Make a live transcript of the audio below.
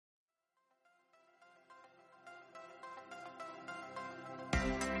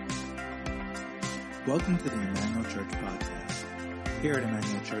Welcome to the Emmanuel Church podcast. Here at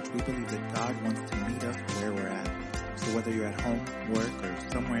Emmanuel Church, we believe that God wants to meet us where we're at. So whether you're at home, work, or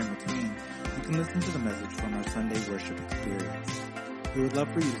somewhere in between, you can listen to the message from our Sunday worship experience. We would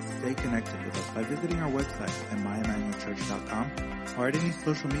love for you to stay connected with us by visiting our website at myemmanuelchurch.com or at any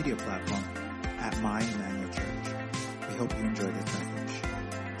social media platform at myemmanuelchurch. We hope you enjoy this message.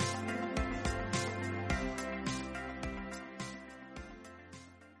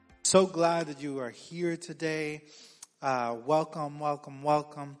 So glad that you are here today. Welcome. I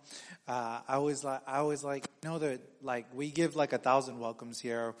always like know that we give 1,000 welcomes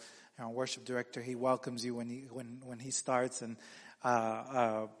here. Our worship director, he welcomes you when he starts, and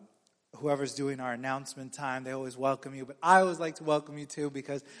whoever's doing our announcement time, they always welcome you. But I always like to welcome you too,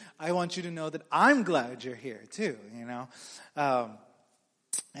 because I want you to know that I'm glad you're here too.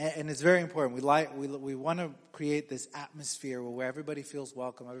 And it's very important. We want to create this atmosphere where everybody feels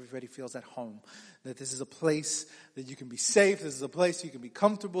welcome, everybody feels at home. That this is a place that you can be safe. This is a place you can be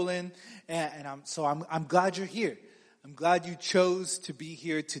comfortable in. And I'm glad you're here. I'm glad you chose to be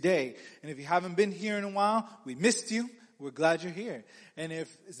here today. And if you haven't been here in a while, we missed you. We're glad you're here. And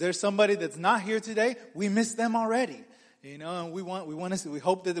if there's somebody that's not here today, we missed them already. And we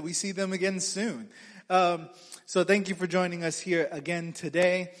hope that we see them again soon. So thank you for joining us here again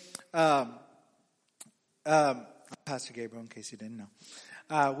today. Pastor Gabe, in case you didn't know.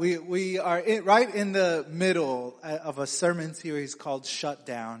 We are right in the middle of a sermon series called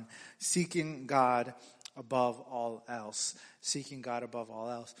Shutdown, Seeking God Above All Else. Seeking God above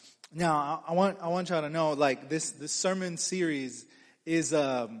all else. Now, I want y'all to know, this sermon series is,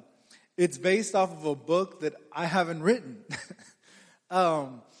 it's based off of a book that I haven't written.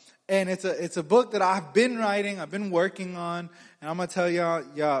 And it's a book that I've been writing, I've been working on, and I'm gonna tell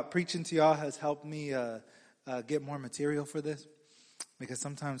y'all, preaching to y'all has helped me get more material for this, because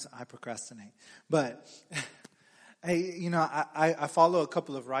sometimes I procrastinate. But hey, I follow a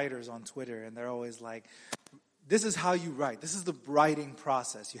couple of writers on Twitter, and they're always like, "This is how you write. This is the writing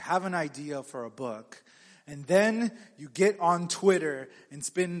process. You have an idea for a book, and then you get on Twitter and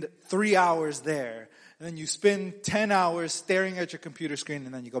spend 3 hours there." And then you spend 10 hours staring at your computer screen,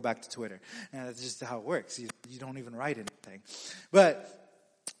 and then you go back to Twitter. And that's just how it works. You don't even write anything. But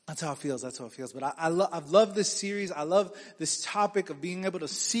that's how it feels. But I've loved this series. I love this topic of being able to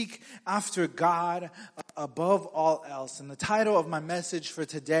seek after God above all else. And the title of my message for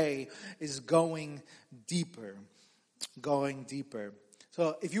today is Going Deeper. Going Deeper.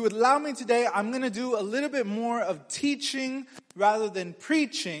 So if you would allow me today, I'm going to do a little bit more of teaching rather than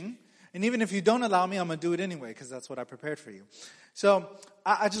preaching. And even if you don't allow me, I'm going to do it anyway, because that's what I prepared for you. So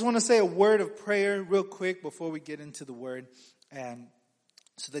I just want to say a word of prayer real quick before we get into the word. And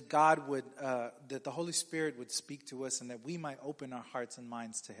so that God would, that the Holy Spirit would speak to us, and that we might open our hearts and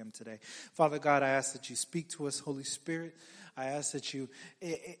minds to Him today. Father God, I ask that you speak to us, Holy Spirit. I ask that you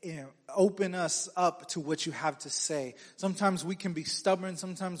open us up to what you have to say. Sometimes we can be stubborn.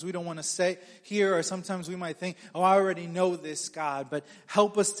 Sometimes we don't want to hear, or sometimes we might think, "Oh, I already know this, God." But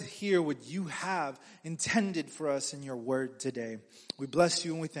help us to hear what you have intended for us in your word today. We bless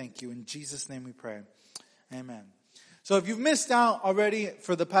you and we thank you. In Jesus' name we pray. Amen. So if you've missed out already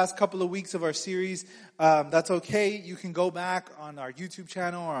for the past couple of weeks of our series, that's okay. You can go back on our YouTube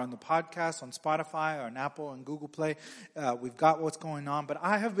channel or on the podcast on Spotify or on Apple and Google Play. We've got what's going on. But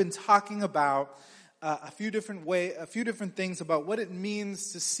I have been talking about a few different things about what it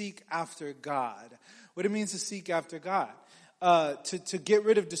means to seek after God. What it means to seek after God. To get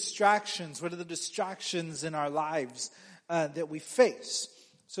rid of distractions. What are the distractions in our lives that we face?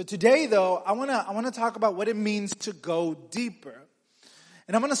 So today, though, I want to talk about what it means to go deeper.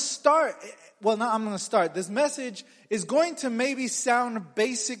 And I'm going to start, This message is going to maybe sound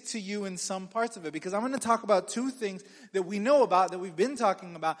basic to you in some parts of it, because I'm going to talk about two things that we know about, that we've been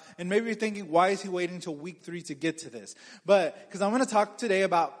talking about, and maybe you're thinking, why is he waiting until week 3 to get to this? But because I'm going to talk today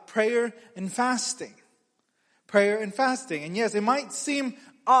about prayer and fasting. Prayer and fasting. And yes, it might seem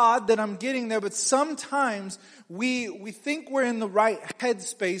odd that I'm getting there, but sometimes we think we're in the right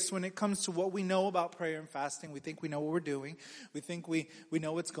headspace when it comes to what we know about prayer and fasting. We think we know what we're doing. We think we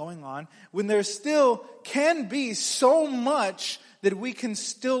know what's going on. When there still can be so much that we can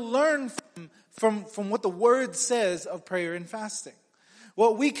still learn from what the Word says of prayer and fasting.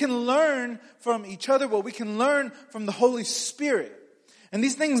 What we can learn from each other, what we can learn from the Holy Spirit. And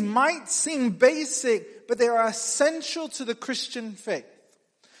these things might seem basic, but they are essential to the Christian faith.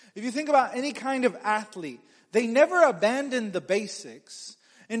 If you think about any kind of athlete, they never abandon the basics.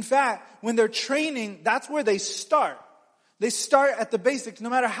 In fact, when they're training, that's where they start. They start at the basics. No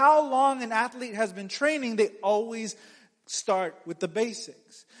matter how long an athlete has been training, they always start with the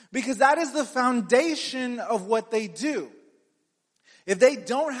basics. Because that is the foundation of what they do. If they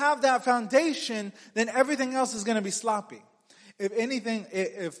don't have that foundation, then everything else is going to be sloppy. If anything,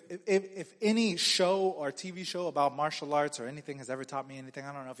 if any show or TV show about martial arts or anything has ever taught me anything,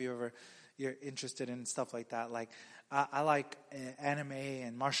 I don't know if you're interested in stuff like that. Like, I like anime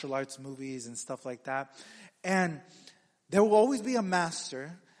and martial arts movies and stuff like that. And there will always be a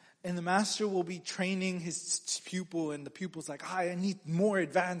master, and the master will be training his pupil, and the pupil's like, I need more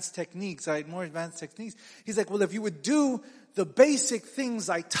advanced techniques. He's like, well, if you would do the basic things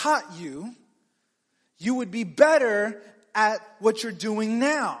I taught you, you would be better at what you're doing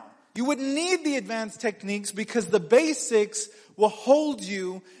now. You wouldn't need the advanced techniques because the basics will hold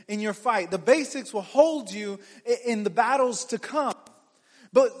you in your fight. The basics will hold you in the battles to come.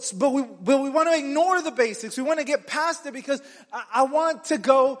 But we want to ignore the basics. We want to get past it because I want to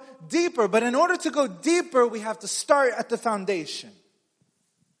go deeper. But in order to go deeper, we have to start at the foundation.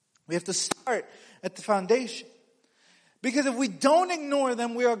 We have to start at the foundation. Because if we don't ignore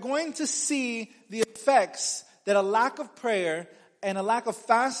them, we are going to see the effects that a lack of prayer and a lack of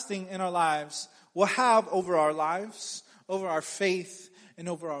fasting in our lives will have over our lives, over our faith, and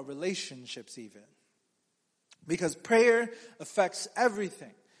over our relationships even. Because prayer affects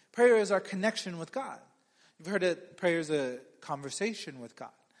everything. Prayer is our connection with God. You've heard that prayer is a conversation with God.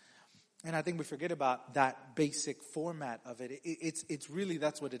 And I think we forget about that basic format of it. It's really,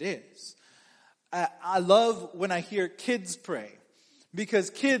 that's what it is. I love when I hear kids pray. Because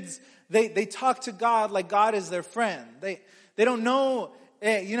kids, they talk to God like God is their friend. They don't know,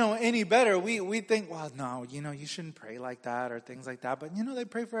 any better. We think, well, no, you shouldn't pray like that or things like that. But, they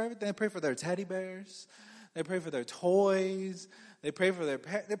pray for everything. They pray for their teddy bears. They pray for their toys. They pray for their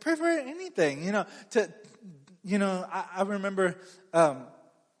parents. They pray for anything, I remember, I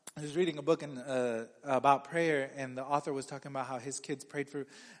was reading a book about prayer, and the author was talking about how his kids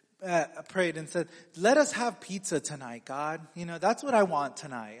prayed and said, let us have pizza tonight, God. That's what I want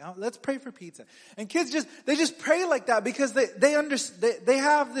tonight. Let's pray for pizza. And kids just pray like that because they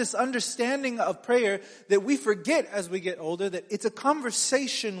have this understanding of prayer that we forget as we get older, that it's a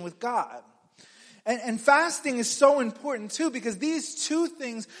conversation with God. And fasting is so important too, because these two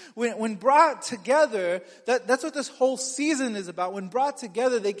things, when brought together, that's what this whole season is about. When brought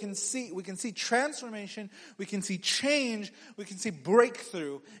together, we can see transformation, we can see change, we can see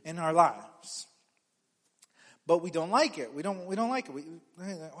breakthrough in our lives. But we don't like it. We don't like it.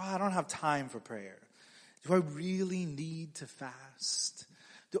 I don't have time for prayer. Do I really need to fast?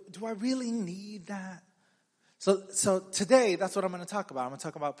 Do I really need that? So today, that's what I'm going to talk about. I'm going to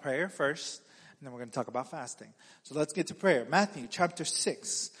talk about prayer first. And then we're going to talk about fasting. So let's get to prayer. Matthew chapter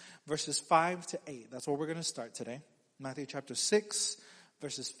 6, verses 5 to 8. That's where we're going to start today. Matthew chapter 6,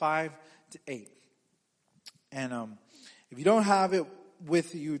 verses 5 to 8. And if you don't have it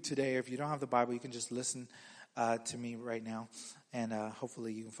with you today, or if you don't have the Bible, you can just listen to me right now. And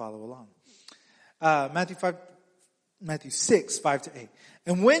hopefully you can follow along. Matthew 6, 5 to 8.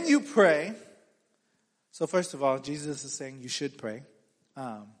 And when you pray, so first of all, Jesus is saying you should pray.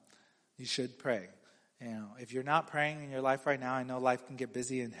 You should pray. If you're not praying in your life right now, I know life can get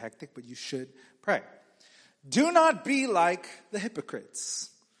busy and hectic, but you should pray. Do not be like the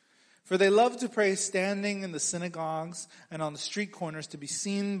hypocrites, for they love to pray standing in the synagogues and on the street corners to be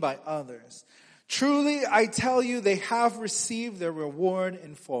seen by others. Truly, I tell you, they have received their reward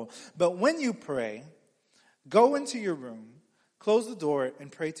in full. But when you pray, go into your room, close the door,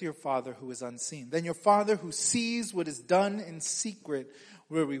 and pray to your Father who is unseen. Then your Father who sees what is done in secret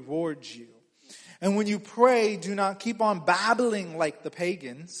will reward you. And when you pray, do not keep on babbling like the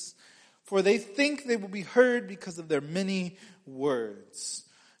pagans, for they think they will be heard because of their many words.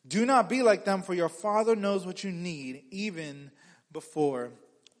 Do not be like them, for your Father knows what you need even before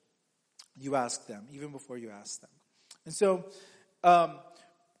you ask them. And so,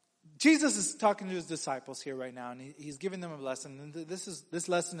 Jesus is talking to his disciples here right now, and he's giving them a lesson. And this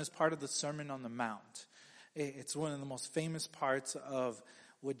lesson is part of the Sermon on the Mount. It's one of the most famous parts of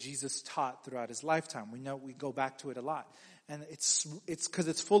what Jesus taught throughout his lifetime. We go back to it a lot. And it's because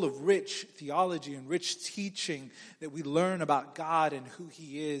it's full of rich theology and rich teaching that we learn about God and who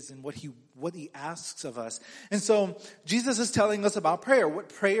he is and what he asks of us. And so Jesus is telling us about prayer, what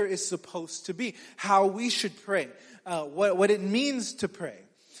prayer is supposed to be, how we should pray, what it means to pray.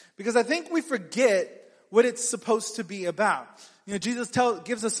 Because I think we forget what it's supposed to be about. Jesus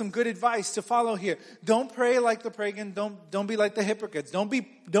gives us some good advice to follow here. Don't pray like the pagan. Don't be like the hypocrites.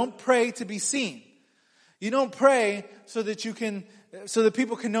 Don't pray to be seen. You don't pray so that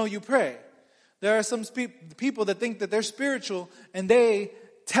people can know you pray. There are some people that think that they're spiritual and they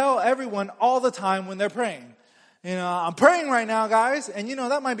tell everyone all the time when they're praying. I'm praying right now, guys. And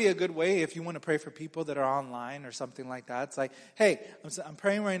that might be a good way if you want to pray for people that are online or something like that. It's like, hey, I'm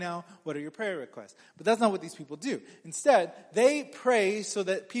praying right now. What are your prayer requests? But that's not what these people do. Instead, they pray so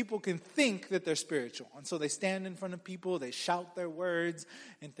that people can think that they're spiritual. And so they stand in front of people, they shout their words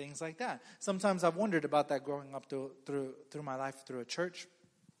and things like that. Sometimes I've wondered about that growing up through my life through a church.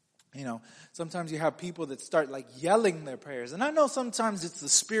 Sometimes you have people that start like yelling their prayers. And I know sometimes it's the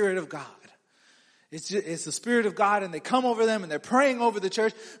Spirit of God. It's the Spirit of God, and they come over them and they're praying over the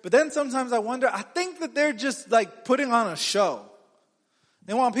church. But then sometimes I think that they're just like putting on a show.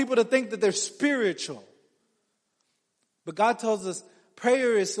 They want people to think that they're spiritual. But God tells us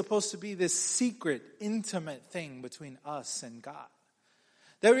prayer is supposed to be this secret, intimate thing between us and God.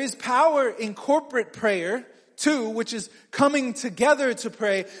 There is power in corporate prayer too, which is coming together to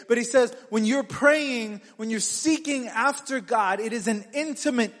pray. But he says, when you're praying, when you're seeking after God, it is an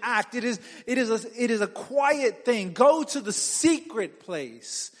intimate act. It is a quiet thing. Go to the secret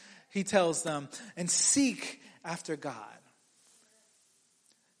place, he tells them, and seek after God.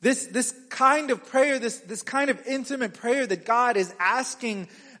 This kind of prayer, this kind of intimate prayer that God is asking,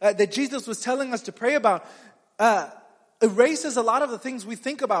 that Jesus was telling us to pray about, erases a lot of the things we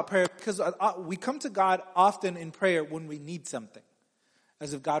think about prayer, because we come to God often in prayer when we need something,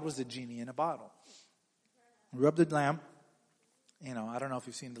 as if God was a genie in a bottle. We rub the lamp. I don't know if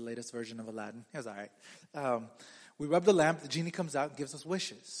you've seen the latest version of Aladdin. It was all right. We rub the lamp, the genie comes out and gives us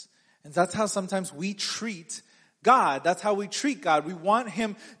wishes. And that's how sometimes we treat God. That's how we treat God. We want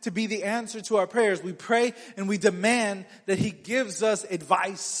him to be the answer to our prayers. We pray and we demand that he gives us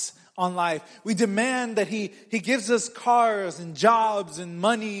advice on life. We demand that he gives us cars and jobs and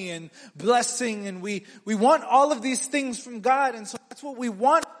money and blessing, and we want all of these things from God, and so that's what we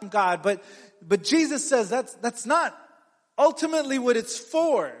want from God. But Jesus says that's not ultimately what it's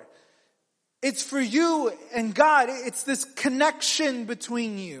for. It's for you and God. It's this connection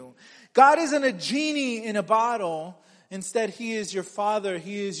between you. God isn't a genie in a bottle. Instead, he is your Father.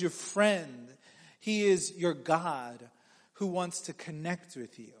 He is your friend. He is your God who wants to connect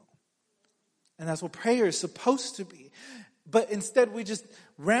with you. And that's what prayer is supposed to be. But instead, we just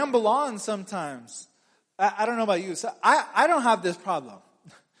ramble on sometimes. I don't know about you. So I don't have this problem.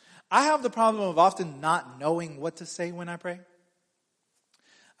 I have the problem of often not knowing what to say when I pray.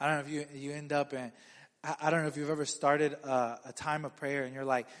 I don't know if you end up in... I don't know if you've ever started a time of prayer and you're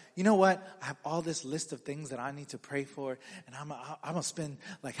like, you know what? I have all this list of things that I need to pray for, and I'm going to spend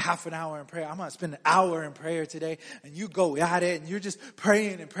like half an hour in prayer. I'm going to spend an hour in prayer today, and you go at it and you're just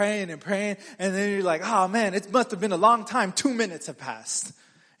praying and praying and praying, and then you're like, oh man, it must have been a long time. 2 minutes have passed. And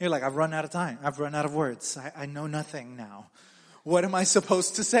you're like, I've run out of time. I've run out of words. I know nothing now. What am I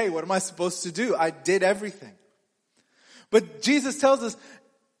supposed to say? What am I supposed to do? I did everything. But Jesus tells us,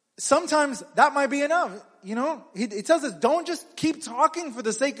 sometimes that might be enough. He tells us, don't just keep talking for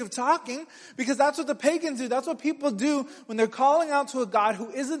the sake of talking, because that's what the pagans do. That's what people do when they're calling out to a God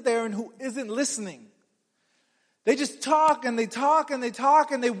who isn't there and who isn't listening. They just talk and they talk and they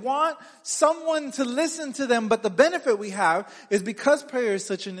talk, and they want someone to listen to them. But the benefit we have is, because prayer is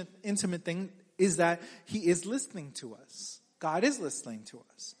such an intimate thing, is that he is listening to us. God is listening to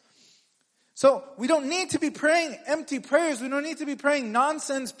us. So we don't need to be praying empty prayers. We don't need to be praying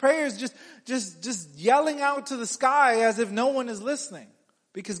nonsense prayers, just yelling out to the sky as if no one is listening,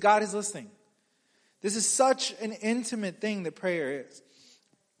 because God is listening. This is such an intimate thing that prayer is.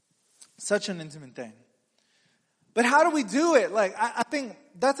 Such an intimate thing. But how do we do it? I think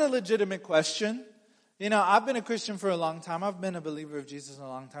that's a legitimate question. I've been a Christian for a long time. I've been a believer of Jesus a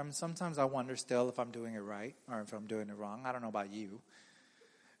long time. Sometimes I wonder still if I'm doing it right or if I'm doing it wrong. I don't know about you.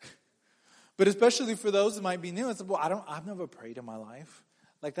 But especially for those who might be new, it's, I've never prayed in my life.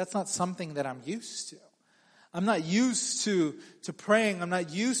 That's not something that I'm used to. I'm not used to praying. I'm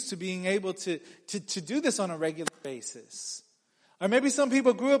not used to being able to do this on a regular basis. Or maybe some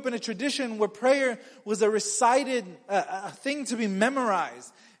people grew up in a tradition where prayer was a recited a thing to be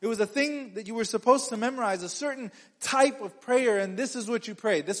memorized. It was a thing that you were supposed to memorize, a certain type of prayer, and this is what you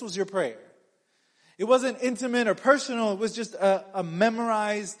prayed. This was your prayer. It wasn't intimate or personal. It was just a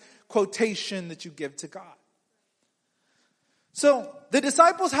memorized quotation that you give to God. So the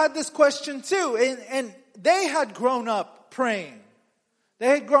disciples had this question too, and they had grown up praying. They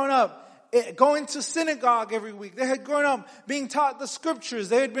had grown up going to synagogue every week. They had grown up being taught the scriptures.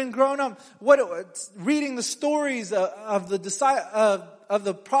 They had been grown up reading the stories of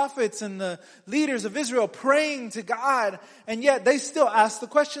the prophets and the leaders of Israel, praying to God, and yet they still ask the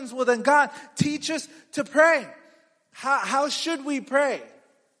questions. Well, then God, teach us to pray. How should we pray?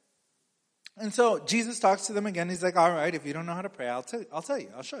 And so Jesus talks to them again. He's like, all right, if you don't know how to pray, I'll tell you.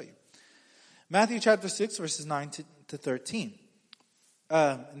 I'll show you. Matthew chapter 6, verses 9 to 13.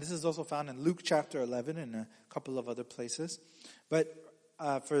 And this is also found in Luke chapter 11 and a couple of other places. But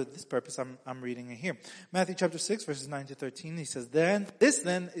for this purpose, I'm reading it here. Matthew chapter 6, verses 9 to 13, he says, This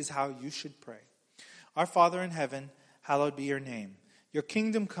is how you should pray. Our Father in heaven, hallowed be your name. Your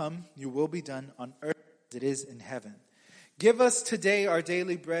kingdom come, your will be done on earth as it is in heaven. Give us today our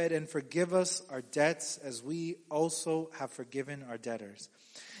daily bread and forgive us our debts as we also have forgiven our debtors.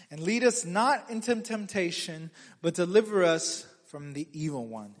 And lead us not into temptation, but deliver us from the evil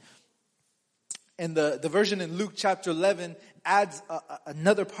one. And the version in Luke chapter 11 adds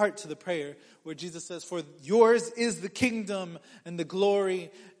another part to the prayer where Jesus says, For yours is the kingdom and the glory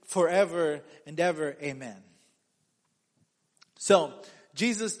forever and ever. Amen. So,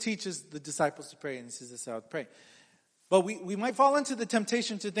 Jesus teaches the disciples to pray, and he says this is how to pray. But we might fall into the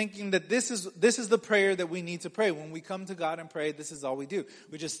temptation to thinking that this is the prayer that we need to pray. When we come to God and pray, this is all we do.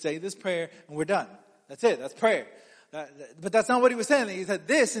 We just say this prayer and we're done. That's it. That's prayer. But that's not what he was saying. He said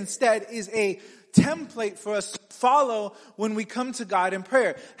this instead is a template for us to follow when we come to God in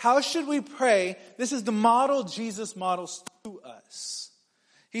prayer. How should we pray? This is the model Jesus models to us.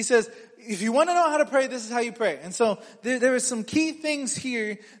 He says, if you want to know how to pray, this is how you pray. And so there are some key things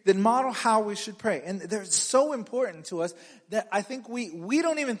here that model how we should pray. And they're so important to us that I think we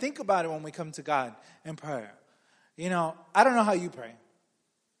don't even think about it when we come to God in prayer. You know, I don't know how you pray.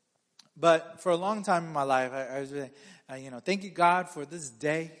 But for a long time in my life, I was really, thank you, God, for this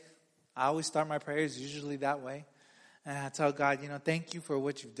day. I always start my prayers usually that way. And I tell God, thank you for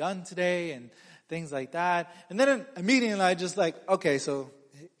what you've done today and things like that. And then immediately I just like, okay, so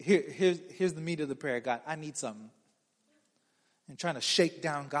here's the meat of the prayer. God, I need something. And trying to shake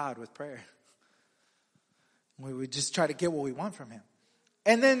down God with prayer. We would just try to get what we want from him.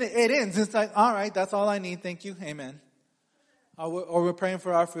 And then it ends. It's like, all right, that's all I need. Thank you. Amen. Or we're praying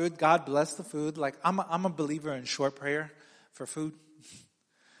for our food. God bless the food. Like I'm a believer in short prayer for food.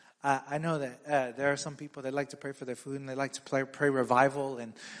 I know that there are some people that like to pray for their food and they like to pray revival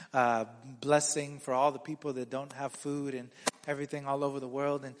and blessing for all the people that don't have food and everything all over the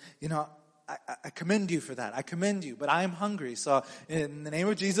world. And, I commend you for that. I commend you. But I am hungry. So in the name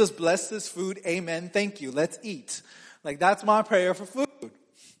of Jesus, bless this food. Amen. Thank you. Let's eat. Like that's my prayer for food.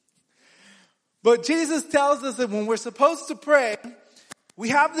 But Jesus tells us that when we're supposed to pray, we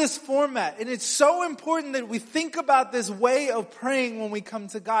have this format, and it's so important that we think about this way of praying when we come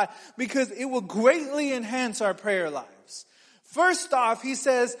to God, because it will greatly enhance our prayer lives. First off, he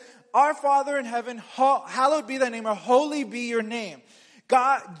says, Our Father in heaven, hallowed be thy name, or holy be your name.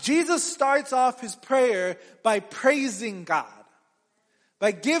 Jesus starts off his prayer by praising God,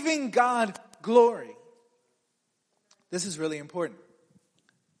 by giving God glory. This is really important.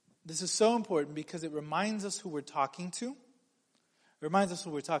 This is so important because it reminds us who we're talking to. It reminds us who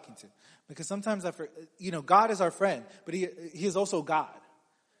we're talking to. Because sometimes God is our friend, but he is also God.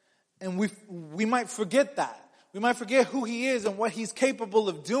 And we might forget that. We might forget who he is and what he's capable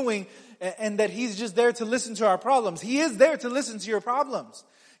of doing, and that he's just there to listen to our problems. He is there to listen to your problems.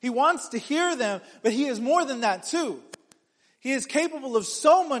 He wants to hear them, but he is more than that too. He is capable of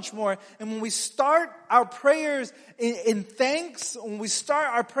so much more. And when we start our prayers in thanks, when we start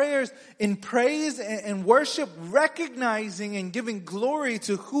our prayers in praise and worship, recognizing and giving glory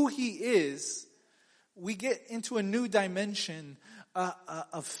to who he is, we get into a new dimension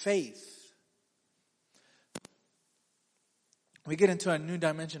of faith. We get into a new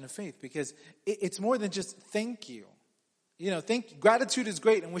dimension of faith because it's more than just thank you. Gratitude is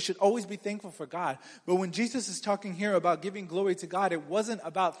great and we should always be thankful for God. But when Jesus is talking here about giving glory to God, it wasn't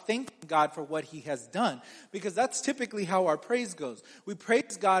about thanking God for what he has done. Because that's typically how our praise goes. We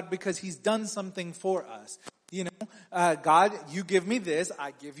praise God because he's done something for us. God, you give me this,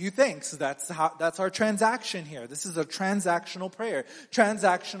 I give you thanks. That's our transaction here. This is a transactional prayer,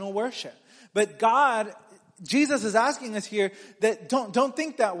 transactional worship. But Jesus is asking us here that don't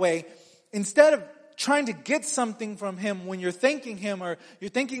think that way. Instead of trying to get something from him when you're thanking him or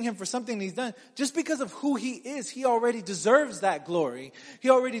you're thanking him for something he's done, just because of who he is, he already deserves that glory. He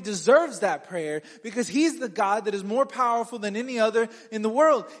already deserves that prayer because he's the God that is more powerful than any other in the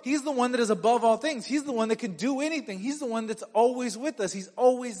world. He's the one that is above all things. He's the one that can do anything. He's the one that's always with us. He's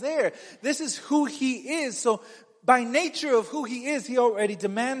always there. This is who he is. So by nature of who he is, he already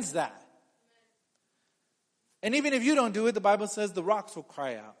demands that. And even if you don't do it, the Bible says the rocks will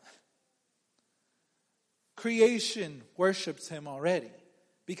cry out. Creation worships him already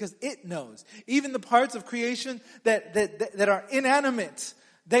because it knows. Even the parts of creation that are inanimate,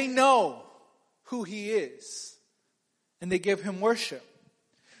 they know who he is. And they give him worship.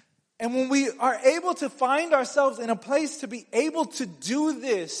 And when we are able to find ourselves in a place to be able to do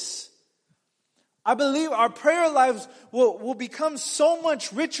this, I believe our prayer lives will become so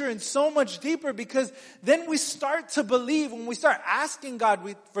much richer and so much deeper because then we start to believe. When we start asking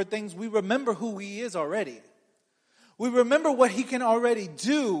God for things, we remember who He is already. We remember what He can already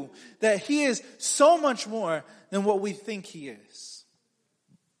do, that He is so much more than what we think He is.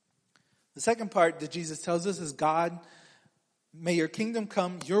 The second part that Jesus tells us is, God, may your kingdom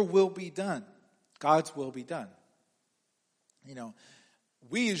come, your will be done. God's will be done.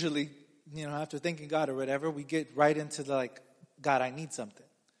 We usually, after thanking God or whatever, we get right into God, I need something.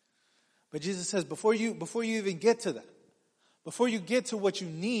 But Jesus says, before you even get to that, before you get to what you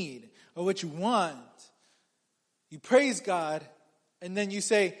need or what you want, you praise God, and then you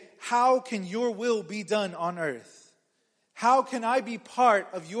say, how can your will be done on earth? How can I be part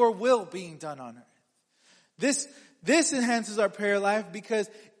of your will being done on earth? This enhances our prayer life because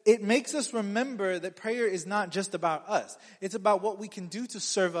it makes us remember that prayer is not just about us. It's about what we can do to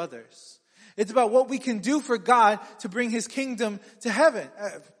serve others. It's about what we can do for God to bring His kingdom to heaven.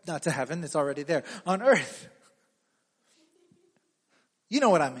 Not to heaven, it's already there. On earth. You know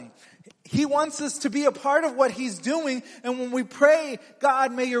what I mean. He wants us to be a part of what He's doing. And when we pray,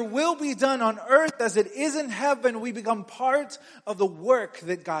 God, may your will be done on earth as it is in heaven, we become part of the work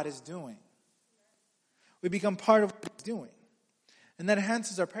that God is doing. We become part of what He's doing. And that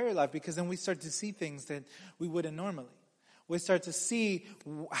enhances our prayer life because then we start to see things that we wouldn't normally. We start to see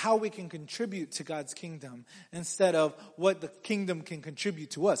how we can contribute to God's kingdom instead of what the kingdom can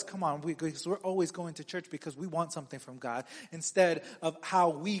contribute to us. Come on, we're always going to church because we want something from God instead of how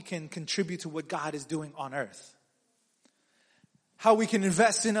we can contribute to what God is doing on earth. How we can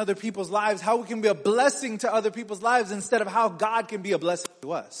invest in other people's lives, how we can be a blessing to other people's lives instead of how God can be a blessing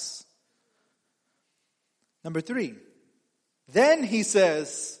to us. Number 3, then He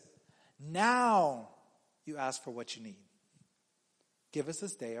says, now you ask for what you need. Give us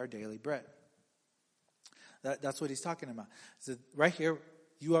this day our daily bread. That's what He's talking about. So right here,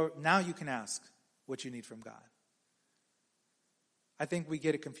 now you can ask what you need from God. I think we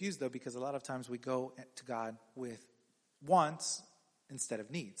get it confused though, because a lot of times we go to God with wants instead of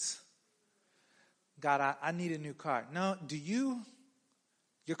needs. God, I need a new car. No,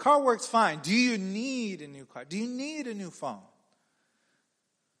 your car works fine. Do you need a new car? Do you need a new phone?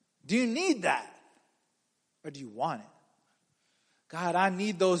 Do you need that? Or do you want it? God, I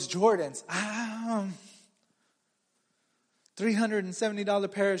need those Jordans.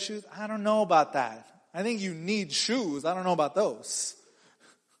 $370 pair of shoes. I don't know about that. I think you need shoes. I don't know about those.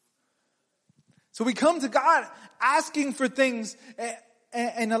 So we come to God asking for things,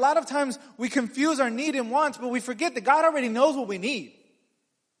 and a lot of times we confuse our need and wants, but we forget that God already knows what we need.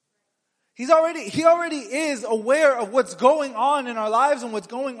 He already is aware of what's going on in our lives and what's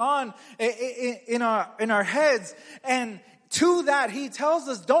going on in our heads. And to that, He tells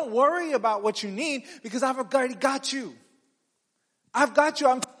us, don't worry about what you need because I've already got you. I've got you.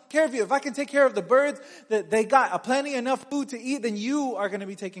 I'm taking care of you. If I can take care of the birds, that they got plenty enough food to eat, then you are going to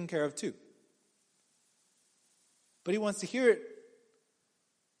be taken care of too. But He wants to hear it.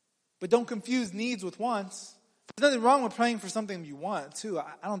 But don't confuse needs with wants. There's nothing wrong with praying for something you want too.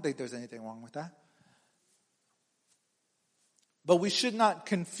 I don't think there's anything wrong with that. But we should not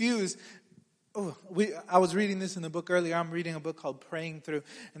confuse. I was reading this in the book earlier. I'm reading a book called Praying Through.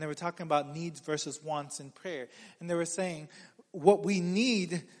 And they were talking about needs versus wants in prayer. And they were saying what we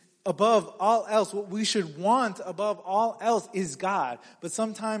need above all else, what we should want above all else is God. But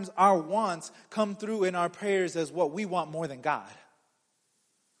sometimes our wants come through in our prayers as what we want more than God.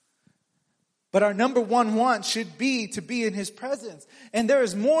 But our number one want should be to be in His presence. And there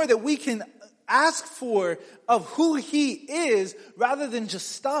is more that we can ask for of who He is rather than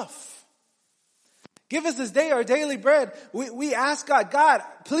just stuff. Give us this day our daily bread. We ask God,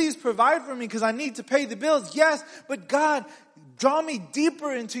 please provide for me because I need to pay the bills. Yes, but God, draw me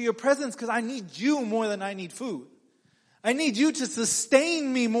deeper into your presence because I need you more than I need food. I need you to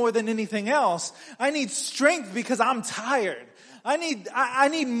sustain me more than anything else. I need strength because I'm tired. I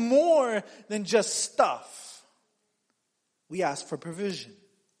need more than just stuff. We ask for provision.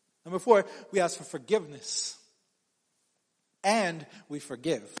 Number 4, we ask for forgiveness. And we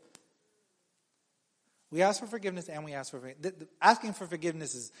forgive. We ask for forgiveness and we ask for forgiveness. Asking for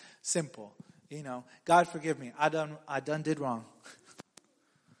forgiveness is simple. God forgive me. I done did wrong.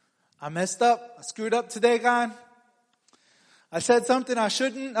 I messed up. I screwed up today, God. I said something I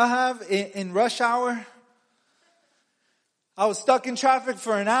shouldn't have in rush hour. I was stuck in traffic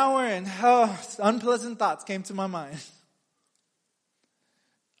for an hour and unpleasant thoughts came to my mind.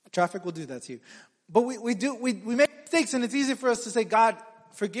 Traffic will do that to you. But we make mistakes and it's easy for us to say, God,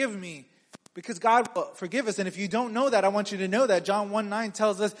 forgive me. Because God will forgive us. And if you don't know that, I want you to know that. John 1:9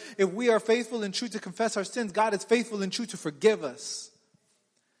 tells us if we are faithful and true to confess our sins, God is faithful and true to forgive us.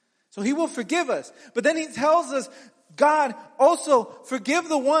 So He will forgive us. But then He tells us, God, also forgive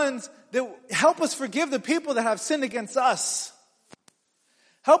the ones that help us forgive the people that have sinned against us.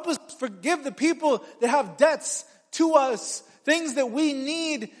 Help us forgive the people that have debts to us, things that we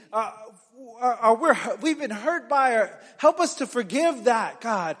need, we've been hurt by. Or help us to forgive that,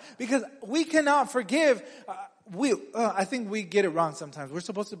 God, because we cannot forgive. I think we get it wrong sometimes. We're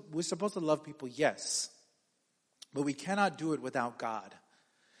supposed to love people, yes, but we cannot do it without God.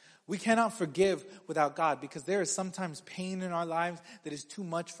 We cannot forgive without God because there is sometimes pain in our lives that is too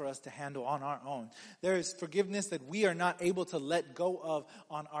much for us to handle on our own. There is forgiveness that we are not able to let go of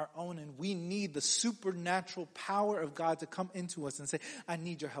on our own, and we need the supernatural power of God to come into us and say, I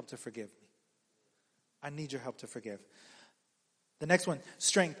need your help to forgive me. I need your help to forgive. The next one,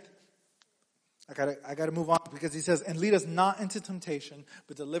 strength. I gotta move on because he says, and lead us not into temptation,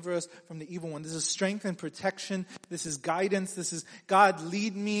 but deliver us from the evil one. This is strength and protection. This is guidance. This is, God,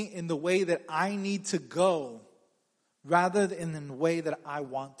 lead me in the way that I need to go rather than in the way that I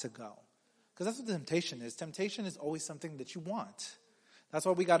want to go. Because that's what temptation is. Temptation is always something that you want. That's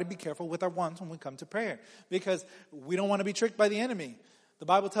why we got to be careful with our wants when we come to prayer, because we don't want to be tricked by the enemy. The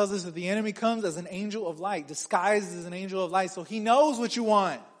Bible tells us that the enemy comes as an angel of light, disguised as an angel of light, so he knows what you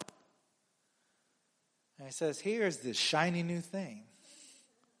want. And he says, here's this shiny new thing.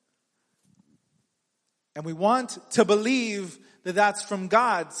 And we want to believe that that's from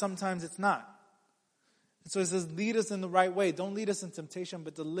God. Sometimes it's not. And so he says, lead us in the right way. Don't lead us in temptation,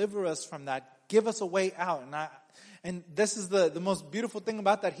 but deliver us from that. Give us a way out. And this is the most beautiful thing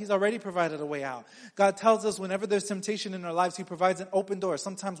about that. He's already provided a way out. God tells us whenever there's temptation in our lives, He provides an open door.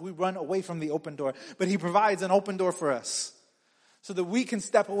 Sometimes we run away from the open door, but He provides an open door for us so that we can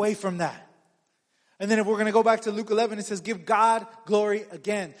step away from that. And then if we're going to go back to Luke 11, it says, give God glory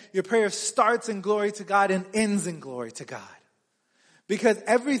again. Your prayer starts in glory to God and ends in glory to God. Because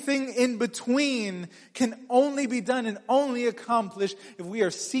everything in between can only be done and only accomplished if we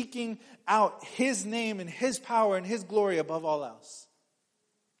are seeking out His name and His power and His glory above all else.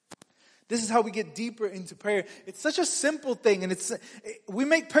 This is how we get deeper into prayer. It's such a simple thing, and we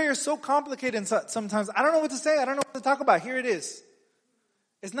make prayer so complicated and sometimes I don't know what to say. I don't know what to talk about. Here it is.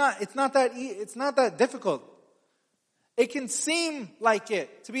 It's not that difficult. It can seem like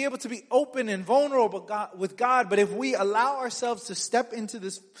it, to be able to be open and vulnerable with God. But if we allow ourselves to step into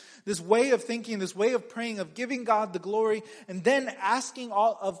this way of thinking, this way of praying, of giving God the glory, and then asking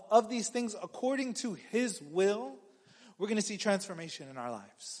all of these things according to His will, we're going to see transformation in our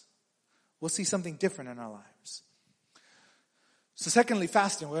lives. We'll see something different in our lives. So secondly,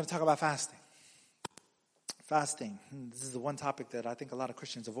 fasting. We're going to talk about fasting. Fasting. This is the one topic that I think a lot of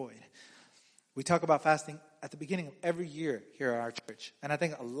Christians avoid. We talk about fasting at the beginning of every year here at our church. And I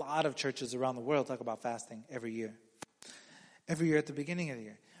think a lot of churches around the world talk about fasting every year. Every year at the beginning of the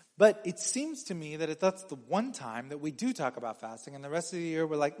year. But it seems to me that that's the one time that we do talk about fasting. And the rest of the year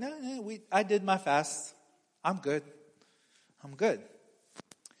we're like, no, I did my fast. I'm good.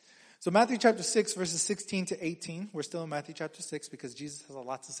 So Matthew chapter 6, verses 16 to 18. We're still in Matthew chapter 6 because Jesus has a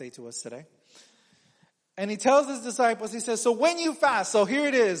lot to say to us today. And He tells His disciples, He says, so when you fast, so here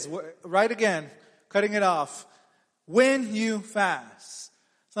it is, right again, cutting it off. When you fast.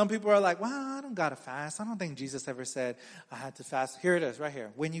 Some people are like, well, I don't got to fast. I don't think Jesus ever said I had to fast. Here it is, right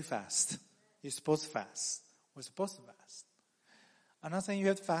here. When you fast. You're supposed to fast. We're supposed to fast. I'm not saying you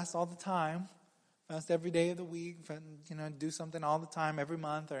have to fast all the time. Fast every day of the week, do something all the time, every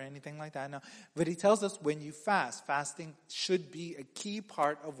month or anything like that. No. But He tells us when you fast, fasting should be a key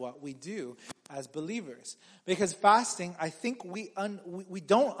part of what we do as believers. Because fasting, I think we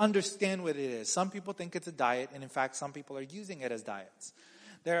don't understand what it is. Some people think it's a diet, and in fact, some people are using it as diets.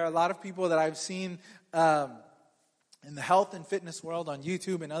 There are a lot of people that I've seen in the health and fitness world on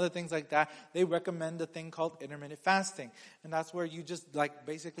YouTube and other things like that. They recommend a thing called intermittent fasting. And that's where you just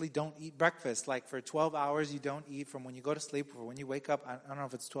basically don't eat breakfast. Like for 12 hours you don't eat from when you go to sleep or when you wake up. I don't know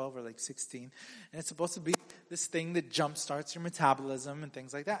if it's 12 or 16. And it's supposed to be this thing that jumpstarts your metabolism and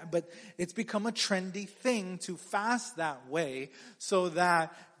things like that. But it's become a trendy thing to fast that way so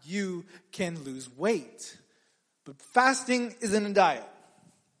that you can lose weight. But fasting isn't a diet.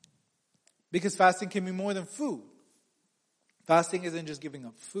 Because fasting can be more than food. Fasting isn't just giving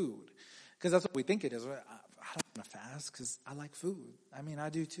up food. Because that's what we think it is. I don't want to fast because I like food. I mean, I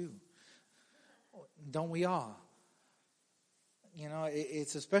do too. Don't we all?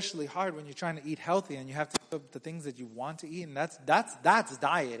 It's especially hard when you're trying to eat healthy and you have to give up the things that you want to eat. And that's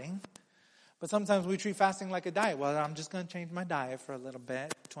dieting. But sometimes we treat fasting like a diet. Well, I'm just going to change my diet for a little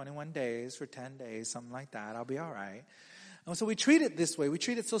bit, 21 days, for 10 days, something like that. I'll be all right. And so we treat it this way. We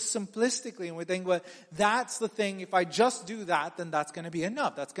treat it so simplistically, and we think, well, that's the thing. If I just do that, then that's going to be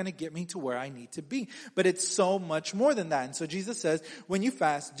enough. That's going to get me to where I need to be. But it's so much more than that. And so Jesus says, when you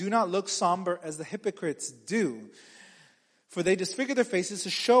fast, do not look somber as the hypocrites do. For they disfigure their faces to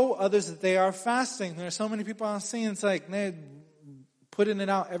show others that they are fasting. There are so many people I'm seeing, it's like they're putting it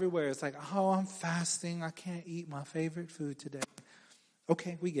out everywhere. It's like, oh, I'm fasting. I can't eat my favorite food today.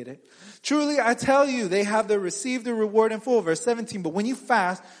 Okay, we get it. Truly, I tell you, they have received their reward in full. Verse 17, but when you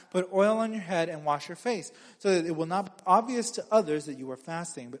fast, put oil on your head and wash your face, so that it will not be obvious to others that you are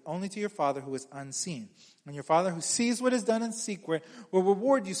fasting, but only to your Father who is unseen. And your Father who sees what is done in secret will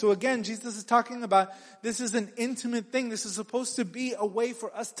reward you. So again, Jesus is talking about this is an intimate thing. This is supposed to be a way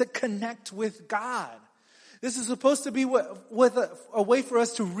for us to connect with God. This is supposed to be a way for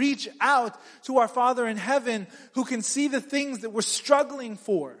us to reach out to our Father in heaven who can see the things that we're struggling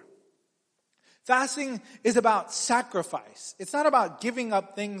for. Fasting is about sacrifice. It's not about giving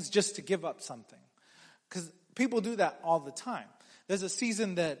up things just to give up something. Because people do that all the time. There's a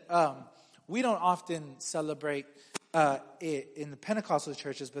season that we don't often celebrate it in the Pentecostal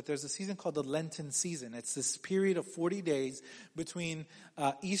churches, but there's a season called the Lenten season. It's this period of 40 days between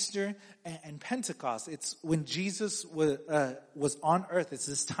Easter and Pentecost. It's when Jesus was on earth. It's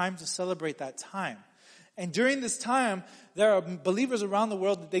this time to celebrate that time. And during this time, there are believers around the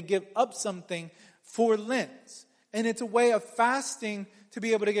world that they give up something for Lent. And it's a way of fasting to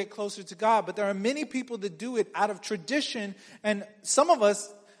be able to get closer to God. But there are many people that do it out of tradition. And some of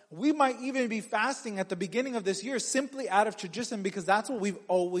us, we might even be fasting at the beginning of this year simply out of tradition because that's what we've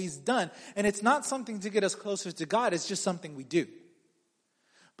always done. And it's not something to get us closer to God. It's just something we do.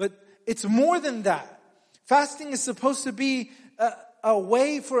 But it's more than that. Fasting is supposed to be a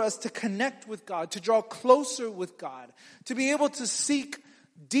way for us to connect with God, to draw closer with God, to be able to seek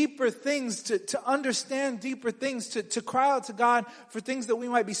deeper things, to understand deeper things, to cry out to God for things that we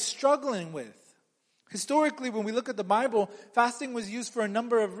might be struggling with. Historically, when we look at the Bible, fasting was used for a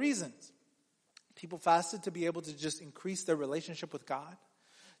number of reasons. People fasted to be able to just increase their relationship with God,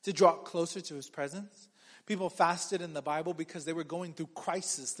 to draw closer to His presence. People fasted in the Bible because they were going through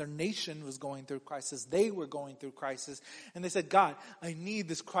crisis. Their nation was going through crisis. They were going through crisis. And they said, God, I need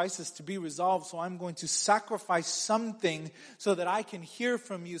this crisis to be resolved, so I'm going to sacrifice something so that I can hear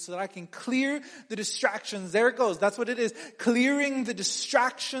from you, so that I can clear the distractions. There it goes. That's what it is. Clearing the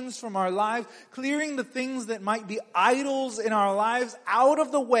distractions from our lives, clearing the things that might be idols in our lives out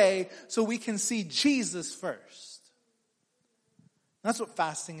of the way so we can see Jesus first. That's what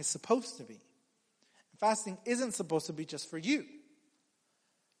fasting is supposed to be. Fasting isn't supposed to be just for you.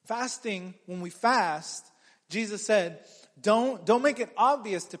 Fasting, when we fast, Jesus said, don't make it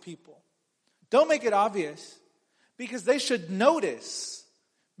obvious to people. Don't make it obvious because they should notice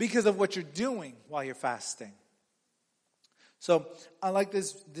because of what you're doing while you're fasting. So I like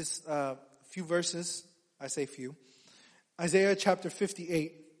this few verses. I say few. Isaiah chapter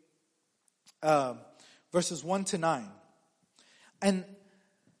 58, verses 1 to 9. And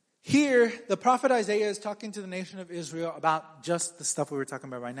here, the prophet Isaiah is talking to the nation of Israel about just the stuff we were talking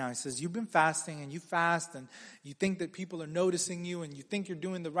about right now. He says, you've been fasting and you fast and you think that people are noticing you and you think you're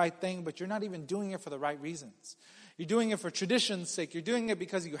doing the right thing, but you're not even doing it for the right reasons. You're doing it for tradition's sake. You're doing it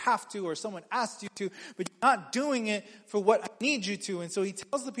because you have to or someone asked you to, but you're not doing it for what I need you to. And so he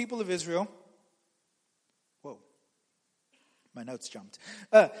tells the people of Israel, my notes jumped.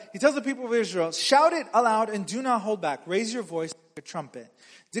 He tells the people of Israel, shout it aloud and do not hold back. Raise your voice like a trumpet.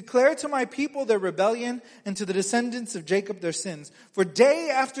 Declare to my people their rebellion and to the descendants of Jacob their sins. For day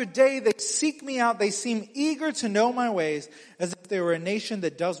after day they seek me out. They seem eager to know my ways, as if they were a nation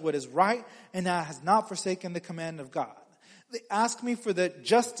that does what is right and that has not forsaken the command of God. They ask me for the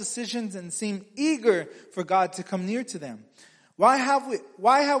just decisions and seem eager for God to come near to them. Why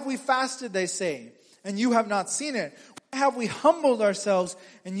have we fasted, they say, and you have not seen it? Why have we humbled ourselves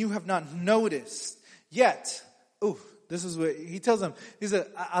and you have not noticed? Yet, this is what he tells them. He said,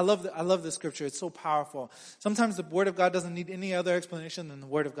 I love this scripture. It's so powerful. Sometimes the word of God doesn't need any other explanation than the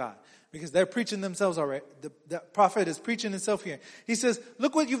word of God. Because they're preaching themselves already. The prophet is preaching himself here. He says,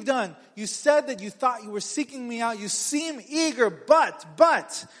 look what you've done. You said that you thought you were seeking me out. You seem eager,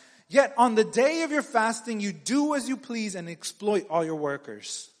 but, yet on the day of your fasting, you do as you please and exploit all your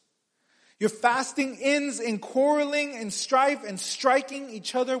workers. Your fasting ends in quarreling and strife and striking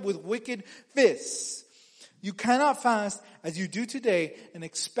each other with wicked fists. You cannot fast as you do today and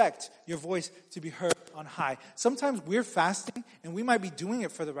expect your voice to be heard on high. Sometimes we're fasting and we might be doing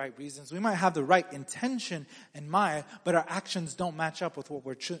it for the right reasons. We might have the right intention in mind, but our actions don't match up with what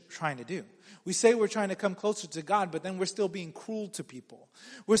we're trying to do. We say we're trying to come closer to God, but then we're still being cruel to people.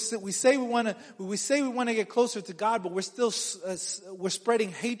 We say we want to get closer to God, but we're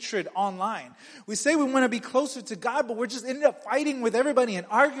spreading hatred online. We say we want to be closer to God, but we're just ended up fighting with everybody and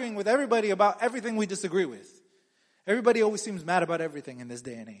arguing with everybody about everything we disagree with. Everybody always seems mad about everything in this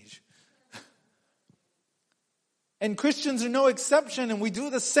day and age. And Christians are no exception, and we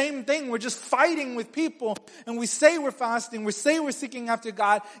do the same thing. We're just fighting with people, and we say we're fasting, we say we're seeking after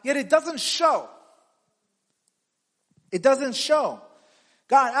God, yet it doesn't show. It doesn't show.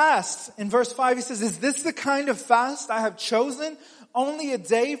 God asks in verse 5, he says, is this the kind of fast I have chosen? Only a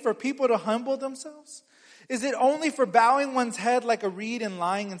day for people to humble themselves? Is it only for bowing one's head like a reed and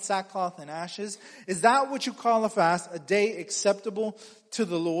lying in sackcloth and ashes? Is that what you call a fast, a day acceptable to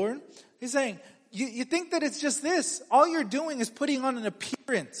the Lord? He's saying, you think that it's just this. All you're doing is putting on an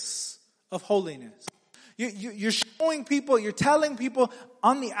appearance of holiness. You're showing people, you're telling people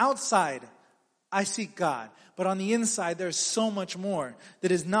on the outside, I seek God. But on the inside, there's so much more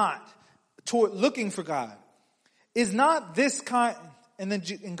that is not looking for God. Is not this kind,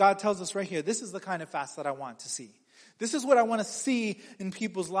 and God tells us right here, this is the kind of fast that I want to see. This is what I want to see in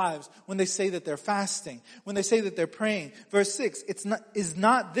people's lives when they say that they're fasting, when they say that they're praying. Verse 6, is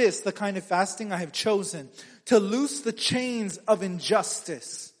not this the kind of fasting I have chosen, to loose the chains of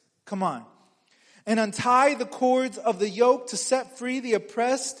injustice? Come on. And untie the cords of the yoke, to set free the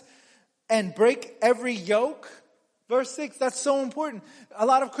oppressed and break every yoke? Verse 6, that's so important. A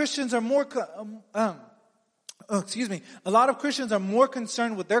lot of Christians are more A lot of Christians are more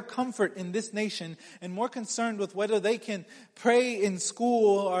concerned with their comfort in this nation and more concerned with whether they can pray in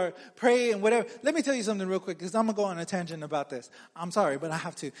school or pray in whatever. Let me tell you something real quick, because I'm going to go on a tangent about this. I'm sorry, but I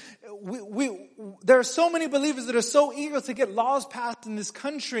have to. There are so many believers that are so eager to get laws passed in this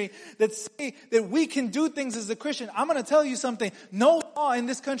country that say that we can do things as a Christian. I'm going to tell you something. No law in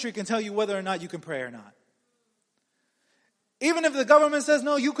this country can tell you whether or not you can pray or not. Even if the government says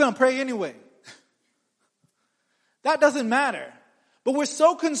no, you can pray anyway. That doesn't matter. But we're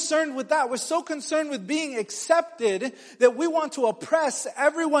so concerned with that. We're so concerned with being accepted that we want to oppress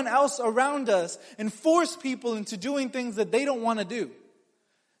everyone else around us and force people into doing things that they don't want to do.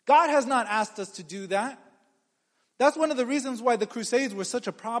 God has not asked us to do that. That's one of the reasons why the Crusades were such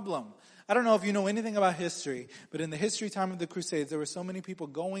a problem. I don't know if you know anything about history, but in the history time of the Crusades, there were so many people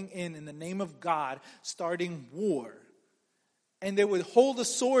going in the name of God, starting war. And they would hold a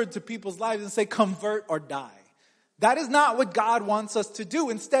sword to people's lives and say, convert or die. That is not what God wants us to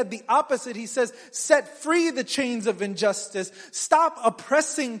do. Instead, the opposite. He says, set free the chains of injustice. Stop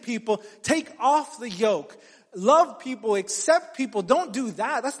oppressing people. Take off the yoke. Love people. Accept people. Don't do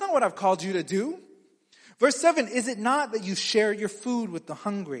that. That's not what I've called you to do. Verse 7, is it not that you share your food with the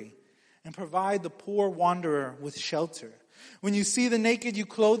hungry and provide the poor wanderer with shelter? When you see the naked, you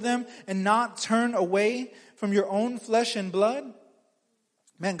clothe them and not turn away from your own flesh and blood?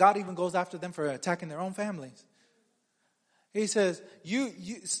 Man, God even goes after them for attacking their own families. He says,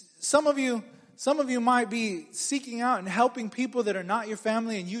 some of you might be seeking out and helping people that are not your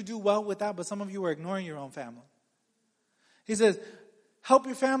family, and you do well with that, but some of you are ignoring your own family. He says, help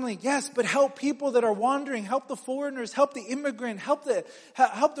your family, yes, but help people that are wandering, help the foreigners, help the immigrant, help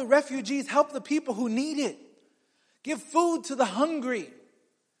the refugees, help the people who need it. Give food to the hungry.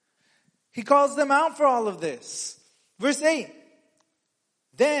 He calls them out for all of this. Verse 8,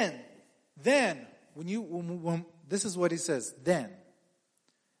 then, when this is what he says, then.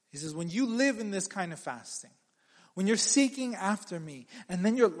 He says, when you live in this kind of fasting, when you're seeking after me, and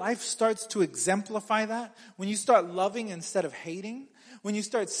then your life starts to exemplify that, when you start loving instead of hating, when you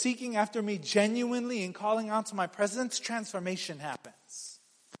start seeking after me genuinely and calling out to my presence, transformation happens.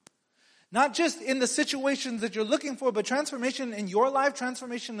 Not just in the situations that you're looking for, but transformation in your life,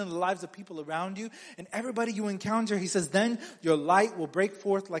 transformation in the lives of people around you, and everybody you encounter. He says, then your light will break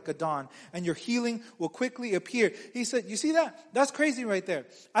forth like a dawn, and your healing will quickly appear. He said, you see that? That's crazy right there.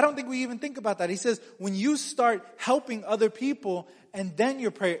 I don't think we even think about that. He says, when you start helping other people, and then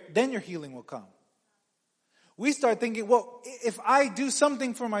your healing will come. We start thinking, well, if I do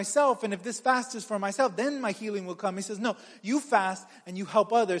something for myself, and if this fast is for myself, then my healing will come. He says, no, you fast and you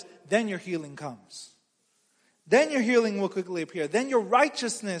help others, then your healing comes. Then your healing will quickly appear. Then your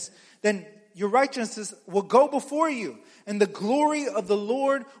righteousness will go before you. And the glory of the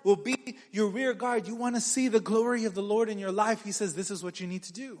Lord will be your rear guard. You want to see the glory of the Lord in your life? He says, this is what you need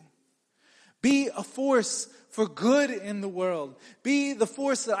to do. Be a force for good in the world. Be the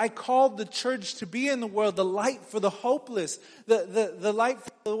force that I called the church to be in the world, the light for the hopeless, the light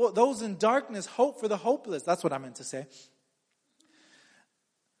for those in darkness, hope for the hopeless. That's what I meant to say.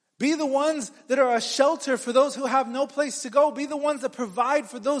 Be the ones that are a shelter for those who have no place to go. Be the ones that provide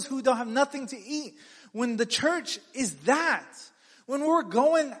for those who don't have nothing to eat. When the church is that, when we're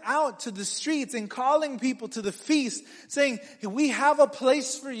going out to the streets and calling people to the feast, saying, we have a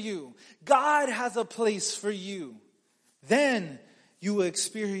place for you. God has a place for you. Then you will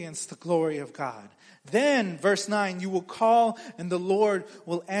experience the glory of God. Then, verse 9, you will call and the Lord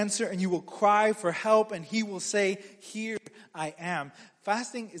will answer, and you will cry for help and He will say, here I am.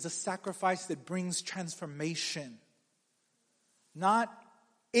 Fasting is a sacrifice that brings transformation. Not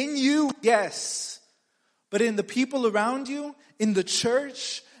in you, yes, but in the people around you, in the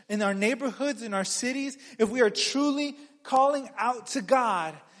church, in our neighborhoods, in our cities. If we are truly calling out to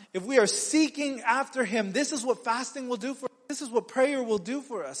God, if we are seeking after Him, this is what fasting will do for us. This is what prayer will do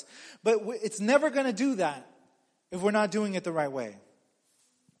for us. But it's never going to do that if we're not doing it the right way.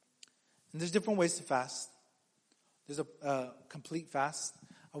 And there's different ways to fast. There's a complete fast.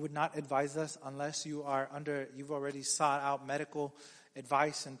 I would not advise us unless you've already sought out medical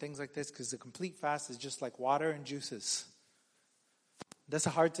advice and things like this, because the complete fast is just like water and juices. That's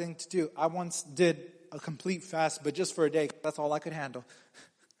a hard thing to do. I once did a complete fast, but just for a day. That's all I could handle.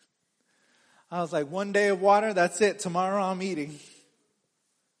 I was like, 1 day of water, that's it. Tomorrow I'm eating.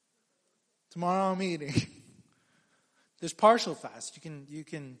 There's partial fast. You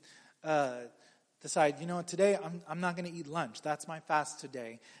can decide, today I'm not going to eat lunch. That's my fast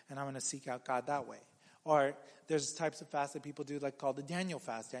today, and I'm going to seek out God that way. Or there's types of fast that people do, like called the Daniel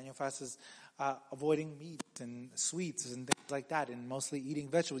fast. Daniel fast is avoiding meat and sweets and things like that, and mostly eating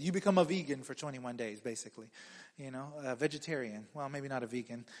vegetables. You become a vegan for 21 days, basically. A vegetarian. Well, maybe not a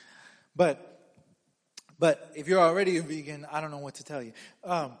vegan, but if you're already a vegan, I don't know what to tell you.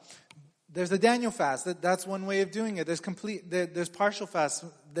 There's a Daniel fast. That's one way of doing it. There's partial fast.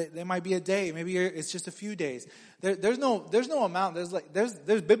 There might be a day. Maybe it's just a few days. There's no amount.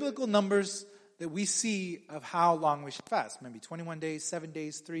 There's biblical numbers that we see of how long we should fast. Maybe 21 days, 7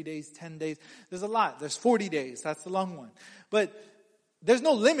 days, 3 days, 10 days. There's a lot. There's 40 days. That's the long one. But there's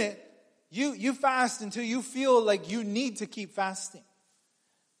no limit. You fast until you feel like you need to keep fasting.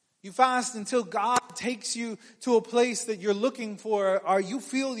 You fast until God takes you to a place that you're looking for, or you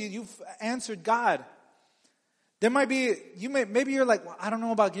feel you've answered God. There might be, maybe you're like, well, I don't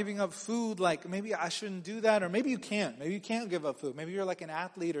know about giving up food. Like, maybe I shouldn't do that. Or maybe you can't. Maybe you can't give up food. Maybe you're like an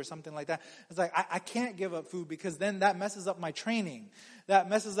athlete or something like that. It's like, I can't give up food because then that messes up my training. That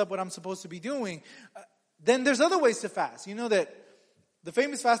messes up what I'm supposed to be doing. Then there's other ways to fast. You know that the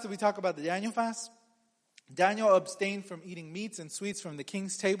famous fast that we talk about, the Daniel fast, Daniel abstained from eating meats and sweets from the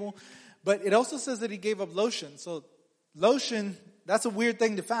king's table. But it also says that he gave up lotion. So lotion, that's a weird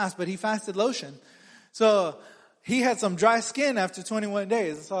thing to fast, but he fasted lotion. So he had some dry skin after 21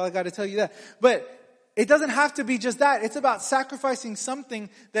 days. That's all I got to tell you that. But it doesn't have to be just that. It's about sacrificing something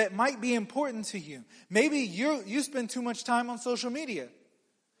that might be important to you. Maybe you spend too much time on social media.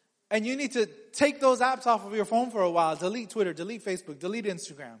 And you need to take those apps off of your phone for a while. Delete Twitter, delete Facebook, delete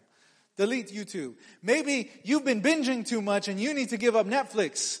Instagram, delete YouTube. Maybe you've been binging too much and you need to give up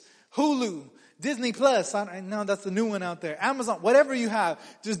Netflix, Hulu, Disney Plus. I know that's the new one out there. Amazon, whatever you have.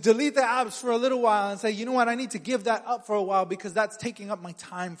 Just delete the apps for a little while and say, you know what, I need to give that up for a while because that's taking up my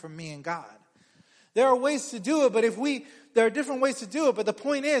time from me and God. There are ways to do it, but there are different ways to do it. But the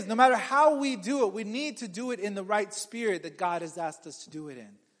point is, no matter how we do it, we need to do it in the right spirit that God has asked us to do it in.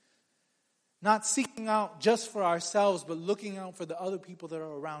 Not seeking out just for ourselves, but looking out for the other people that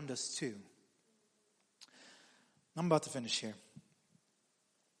are around us too. I'm about to finish here.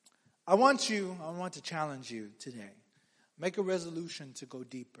 I want to challenge you today. Make a resolution to go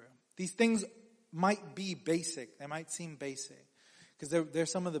deeper. These things might be basic. They might seem basic. Because they're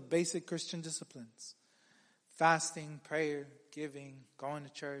some of the basic Christian disciplines. Fasting, prayer, giving, going to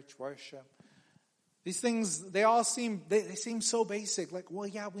church, worship. These things, they seem so basic. Like, well,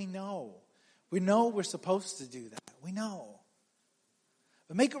 yeah, we know. We know we're supposed to do that. We know.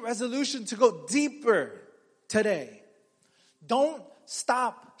 But make a resolution to go deeper today. Don't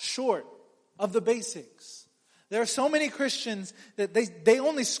stop short of the basics. There are so many Christians that they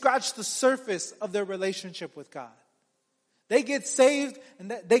only scratch the surface of their relationship with God. They get saved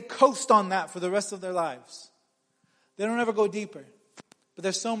and they coast on that for the rest of their lives. They don't ever go deeper. But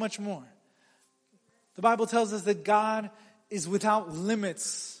there's so much more. The Bible tells us that God is without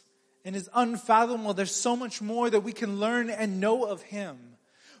limits and is unfathomable. There's so much more that we can learn and know of Him.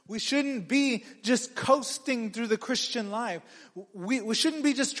 We shouldn't be just coasting through the Christian life. We shouldn't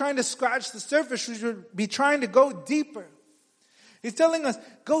be just trying to scratch the surface. We should be trying to go deeper. He's telling us,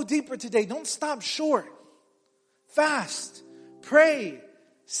 go deeper today. Don't stop short. Fast. Pray.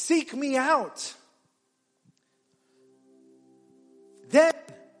 Seek me out. Then,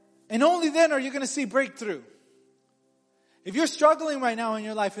 and only then, are you going to see breakthrough. If you're struggling right now in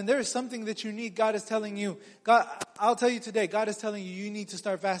your life and there is something that you need, God is telling you, I'll tell you today, God is telling you, you need to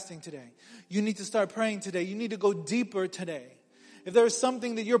start fasting today. You need to start praying today. You need to go deeper today. If there is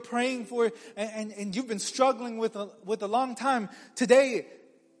something that you're praying for and you've been struggling with a long time, today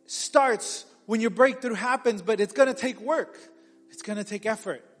starts when your breakthrough happens, but it's going to take work. It's going to take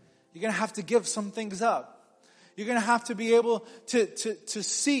effort. You're going to have to give some things up. You're going to have to be able to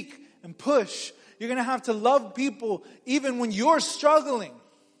seek and push. You're going to have to love people even when you're struggling.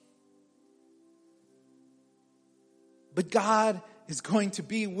 But God is going to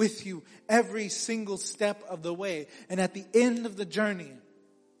be with you every single step of the way. And at the end of the journey,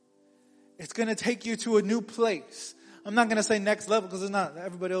 it's going to take you to a new place. I'm not going to say next level because it's not.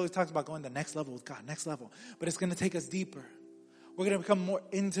 Everybody always talks about going to the next level with God, next level. But it's going to take us deeper. We're going to become more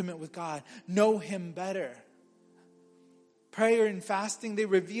intimate with God, know Him better. Prayer and fasting, they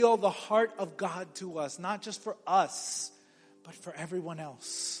reveal the heart of God to us, not just for us, but for everyone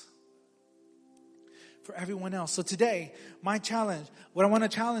else. For everyone else. So today, my challenge, what I want to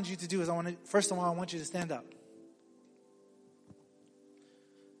challenge you to do is first of all, I want you to stand up.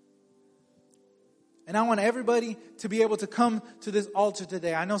 And I want everybody to be able to come to this altar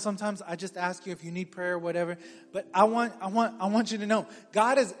today. I know sometimes I just ask you if you need prayer or whatever, but I want you to know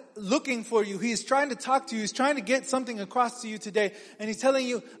God is looking for you. He is trying to talk to you. He's trying to get something across to you today. And He's telling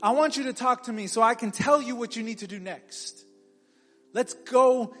you, I want you to talk to me so I can tell you what you need to do next. Let's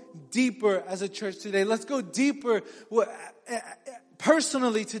go deeper as a church today. Let's go deeper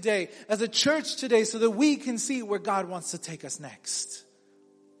personally today as a church today so that we can see where God wants to take us next.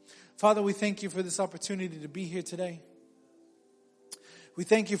 Father, we thank you for this opportunity to be here today. We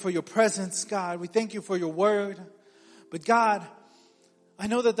thank you for your presence, God. We thank you for your word. But God, I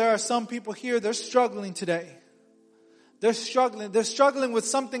know that there are some people here, they're struggling today. They're struggling. They're struggling with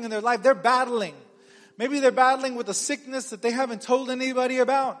something in their life. They're battling. Maybe they're battling with a sickness that they haven't told anybody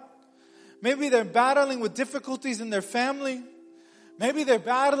about. Maybe they're battling with difficulties in their family. Maybe they're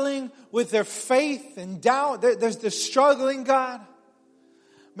battling with their faith and doubt. They're struggling, God.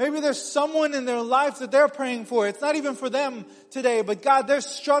 Maybe there's someone in their life that they're praying for. It's not even for them today, but God, they're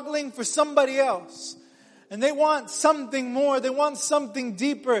struggling for somebody else. And they want something more. They want something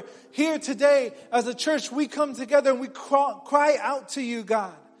deeper. Here today, as a church, we come together and we cry out to you,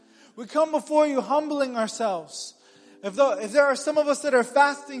 God. We come before you humbling ourselves. If there are some of us that are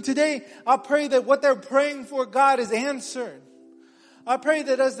fasting today, I pray that what they're praying for, God, is answered. I pray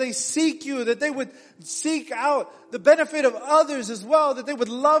that as they seek you, that they would seek out the benefit of others as well, that they would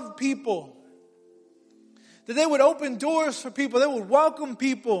love people, that they would open doors for people, they would welcome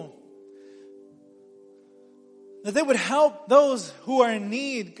people, that they would help those who are in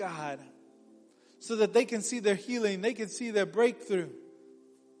need, God, so that they can see their healing, they can see their breakthrough,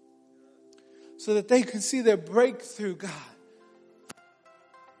 so that they can see their breakthrough, God.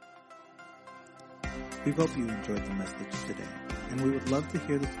 We hope you enjoyed the message today, and we would love to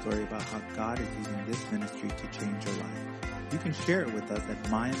hear the story about how God is using this ministry to change your life. You can share it with us at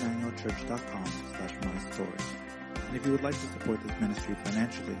myemmanuelchurch.com/mystory. And if you would like to support this ministry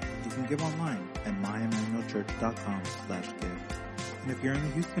financially, you can give online at myemmanuelchurch.com/give. And if you're in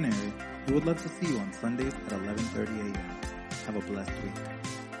the Houston area, we would love to see you on Sundays at 11:30 a.m. Have a blessed week.